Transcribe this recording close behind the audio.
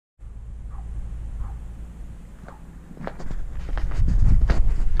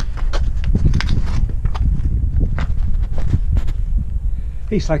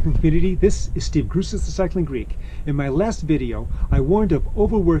Hey cycling community, this is Steve Grusis, the Cycling Greek. In my last video, I warned of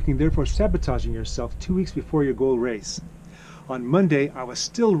overworking, therefore sabotaging yourself 2 weeks before your goal race. On Monday, I was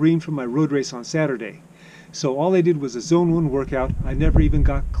still reamed from my road race on Saturday. So all I did was a Zone 1 workout. I never even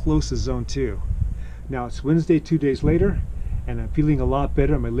got close to Zone 2. Now it's Wednesday, 2 days later, and I'm feeling a lot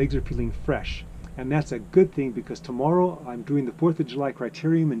better. My legs are feeling fresh. And that's a good thing because tomorrow I'm doing the 4th of July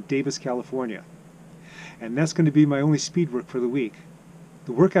Criterium in Davis, California. And that's going to be my only speed work for the week.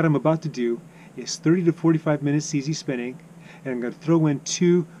 The workout I'm about to do is 30 to 45 minutes easy spinning, and I'm going to throw in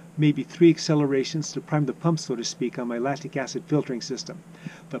 2, maybe 3 accelerations to prime the pump, so to speak, on my lactic acid filtering system.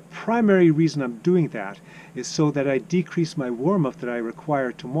 The primary reason I'm doing that is so that I decrease my warm-up that I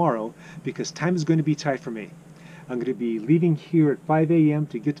require tomorrow, because time is going to be tight for me. I'm going to be leaving here at 5 a.m.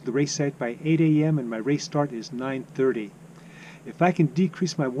 to get to the race site by 8 a.m. and my race start is 9:30. If I can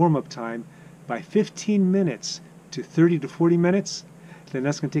decrease my warm-up time by 15 minutes to 30 to 40 minutes, then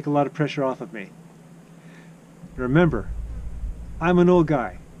that's going to take a lot of pressure off of me. Remember, I'm an old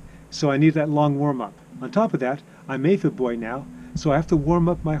guy, so I need that long warm-up. On top of that, I'm AFib boy now, so I have to warm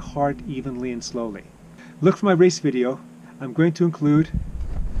up my heart evenly and slowly. Look for my race video. I'm going to include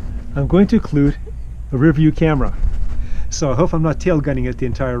a rear view camera, so I hope I'm not tail gunning it the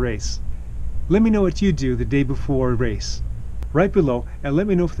entire race. Let me know what you do the day before a race right below, and let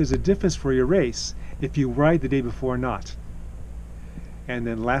me know if there's a difference for your race if you ride the day before or not. And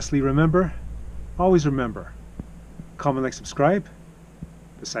then lastly, always remember, comment, like, subscribe,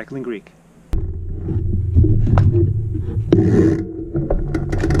 The Cycling Greek.